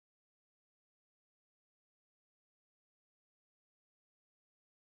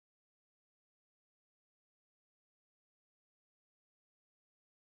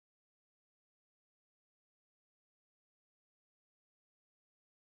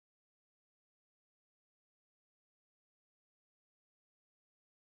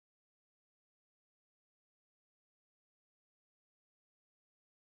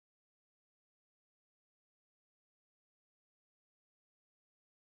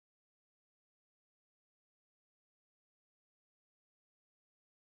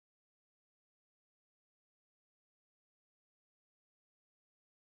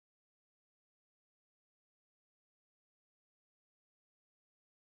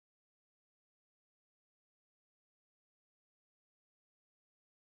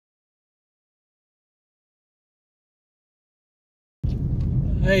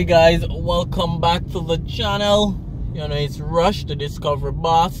Hey guys, welcome back to the channel. You know, it's Rush, the Discover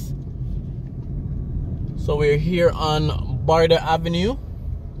Boss. So we're here on Border Avenue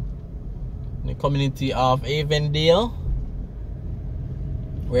in the community of Avondale.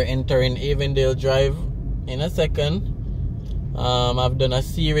 We're entering Avondale Drive in a second. I've done a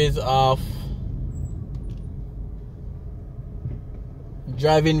series of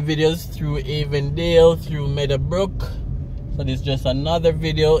driving videos through Avondale, through Meadowbrook. So this is just another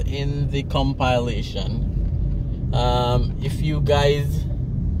video in the compilation. If you guys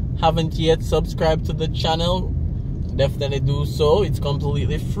haven't yet subscribed to the channel, definitely do so. It's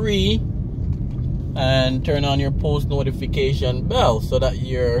completely free. And turn on your post notification bell so that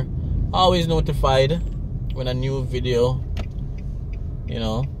you're always notified when a new video, you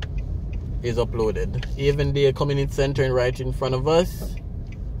know, is uploaded. Avondale Community Center right in front of us.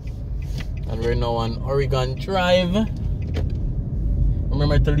 And we're now on Oregon Drive.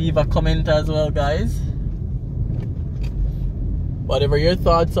 Remember to leave a comment as well, guys. Whatever your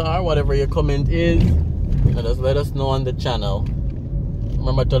thoughts are, whatever your comment is, you know, just let us know on the channel.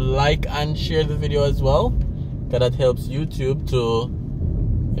 Remember to like and share the video as well, because that helps YouTube to,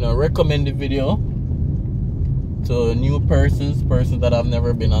 you know, recommend the video to new persons that have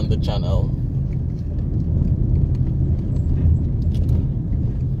never been on the channel.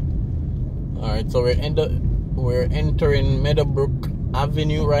 Alright, so we're entering Meadowbrook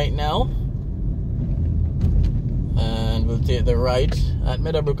Avenue right now, and we'll take the right at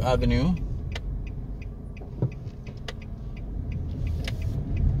Meadowbrook Avenue.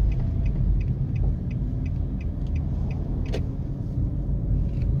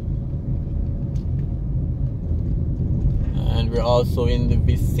 And we're also in the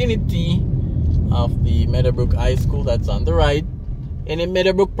vicinity of the Meadowbrook High School that's on the right. Any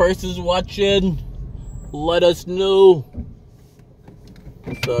Meadowbrook persons watching, let us know.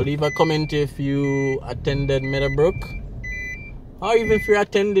 So leave a comment if you attended Meadowbrook, or even if you're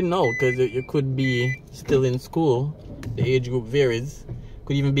attending now, because you could be still in school. The age group varies.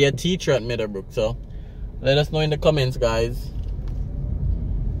 Could even be a teacher at Meadowbrook. So let us know in the comments, guys.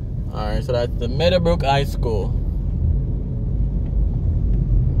 Alright, so that's the Meadowbrook High School.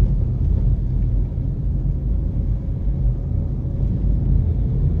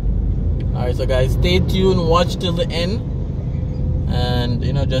 Alright, so guys, stay tuned, watch till the end, and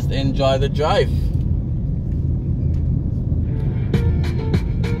you know, just enjoy the drive.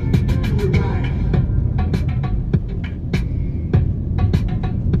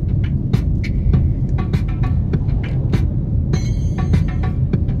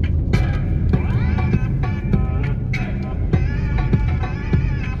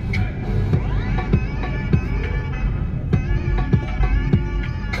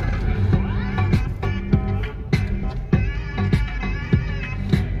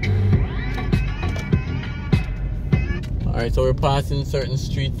 Alright, so we're passing certain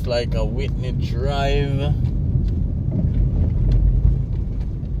streets like a Whitney Drive.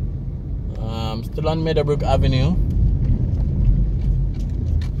 Still on Meadowbrook Avenue.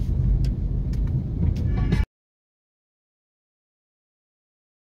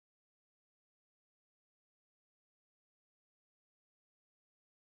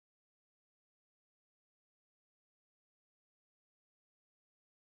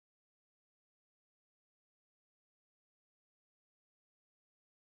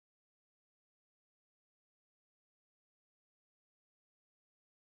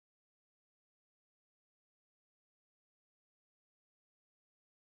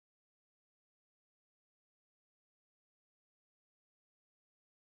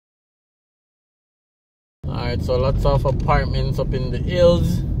 Alright, so lots of apartments up in the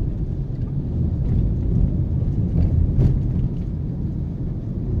hills.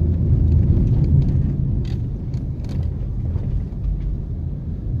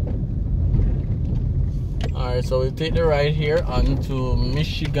 Alright, so we'll take the right here onto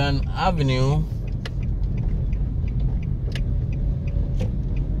Michigan Avenue.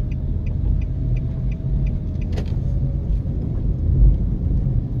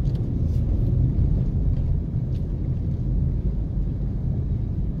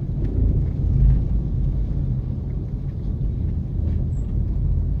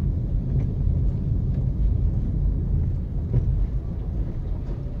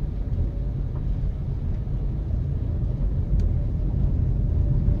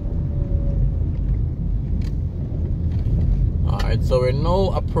 So we're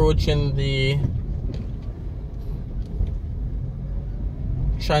now approaching the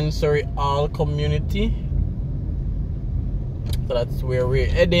Chancery Hall community. So that's where we're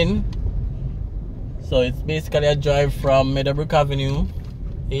heading. So it's basically a drive from Meadowbrook Avenue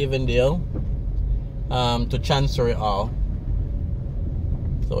Avondale to Chancery Hall.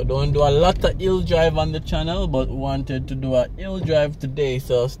 So don't do a lot of hill drive on the channel, but wanted to do a hill drive today.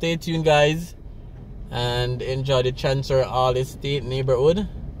 So stay tuned, guys, and enjoy the Chancery Hall Estate neighborhood.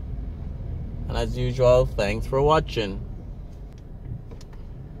 And as usual, thanks for watching.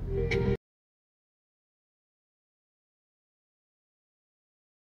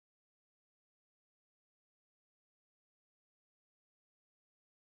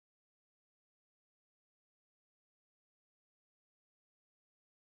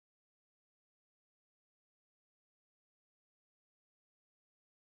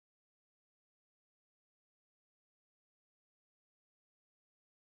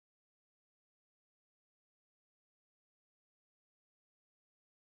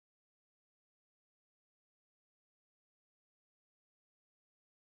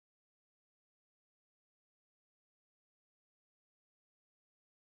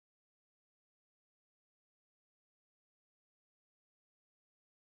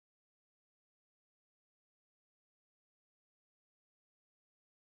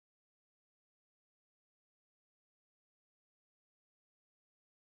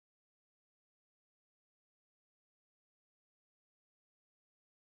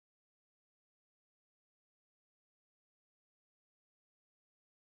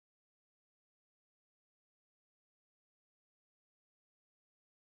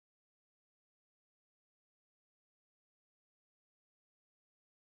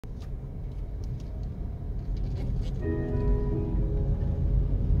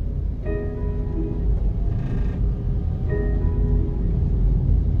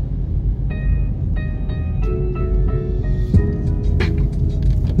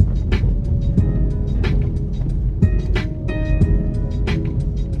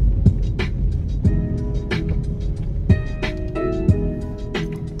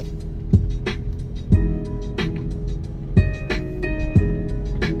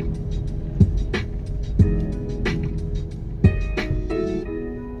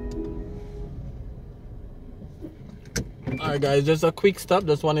 Alright guys, just a quick stop.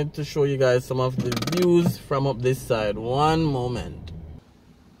 Just wanted to show you guys some of the views from up this side. One moment.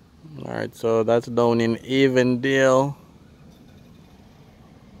 Alright, so that's down in Avondale.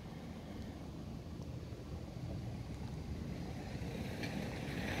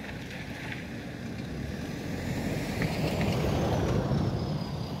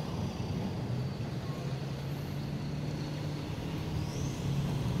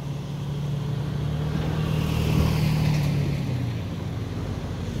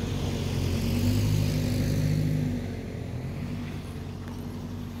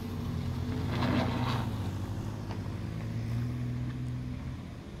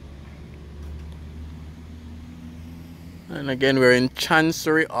 And again, we're in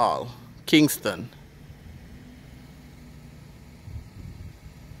Chancery Hall, Kingston.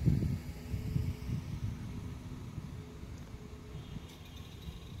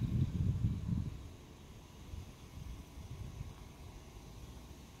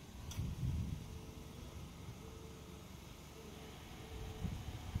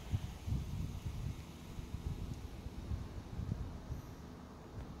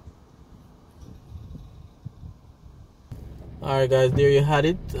 Alright guys, there you had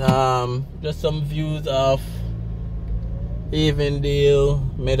it. Just some views of Avondale,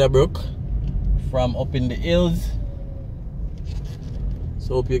 Meadowbrook from up in the hills.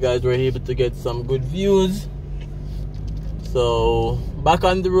 So hope you guys were able to get some good views. So back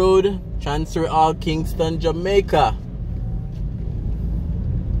on the road, Chancery Hall, Kingston, Jamaica.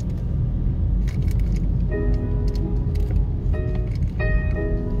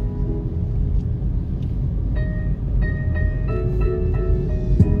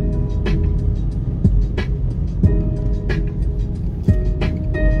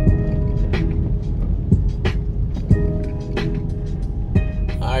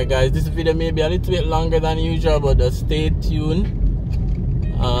 Alright guys, this video may be a little bit longer than usual, but just stay tuned.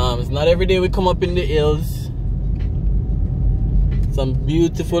 It's not every day we come up in the hills. Some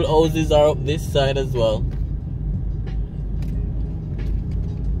beautiful houses are up this side as well.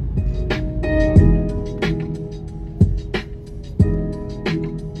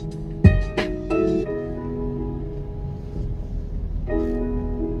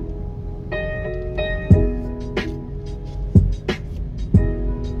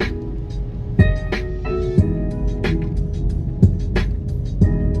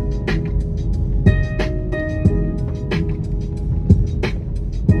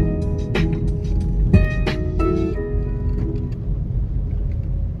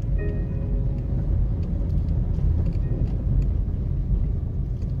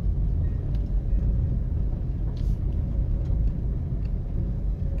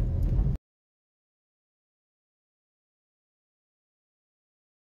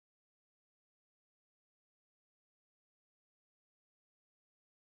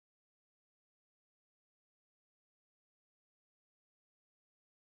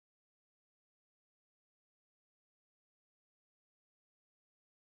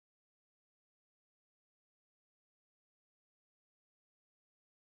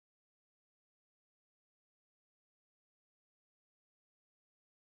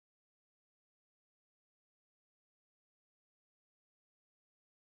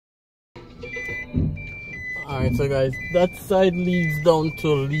 Alright, so guys, that side leads down to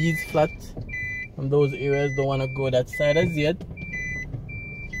Lee's flat, and those areas don't want to go that side as yet.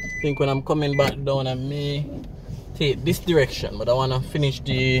 I think when I'm coming back down I may take this direction, but I want to finish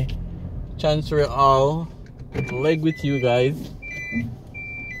the Chancery Hall leg with you guys.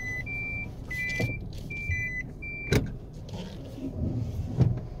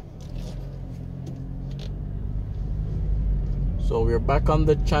 So we're back on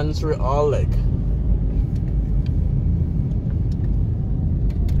the Chancery Hall leg.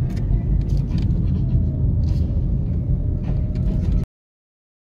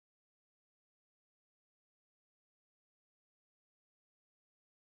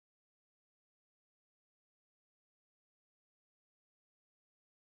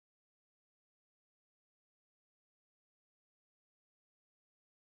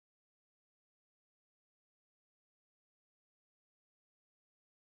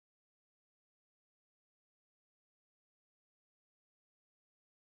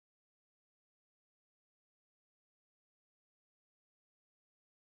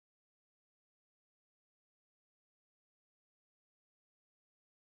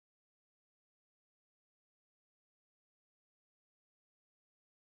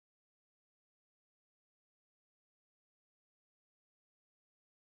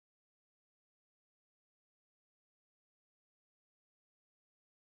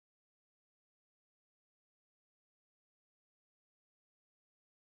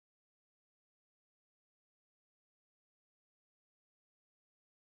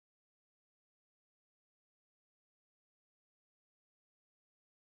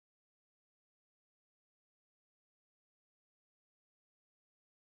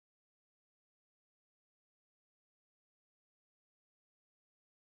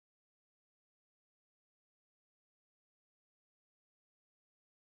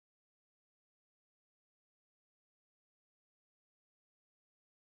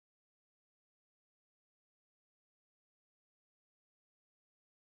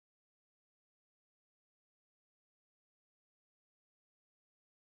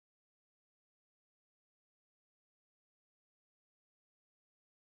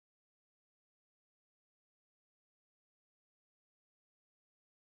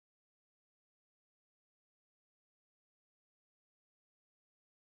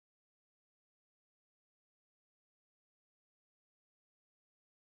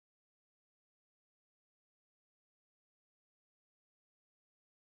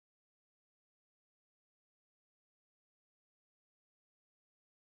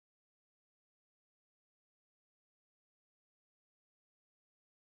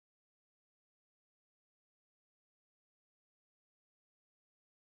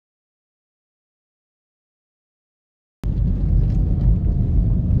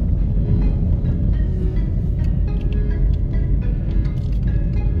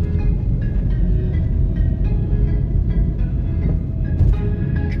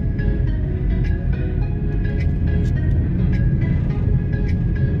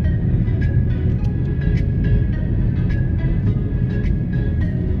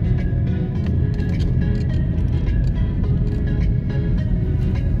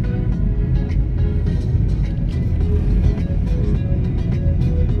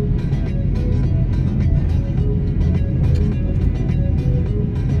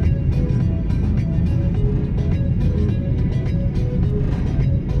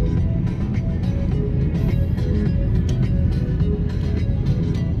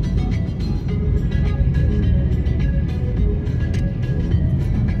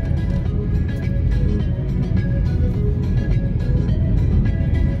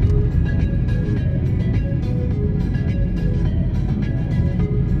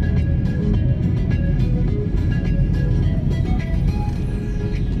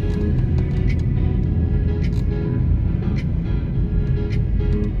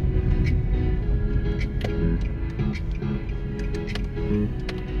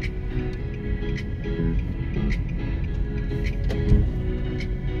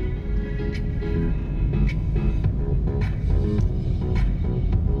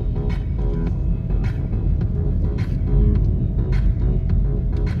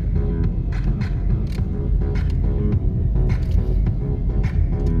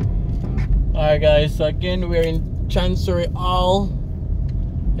 Alright guys, so again we're in Chancery Hall,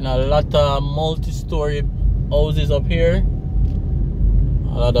 in a lot of multi-story houses up here,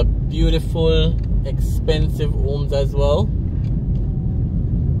 a lot of beautiful expensive homes as well.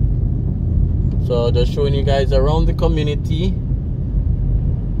 So just showing you guys around the community.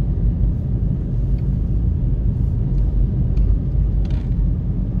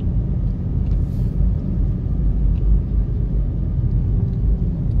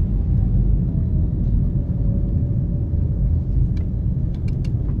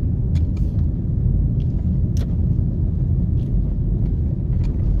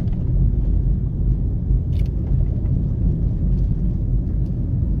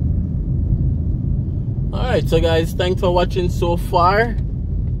 Alright, so guys, thanks for watching so far.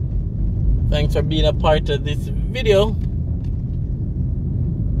 Thanks for being a part of this video.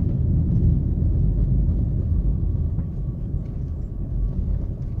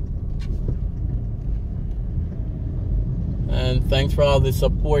 And thanks for all the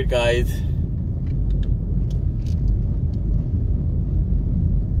support, guys.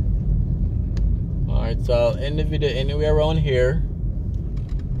 Alright, so I'll end the video anywhere around here.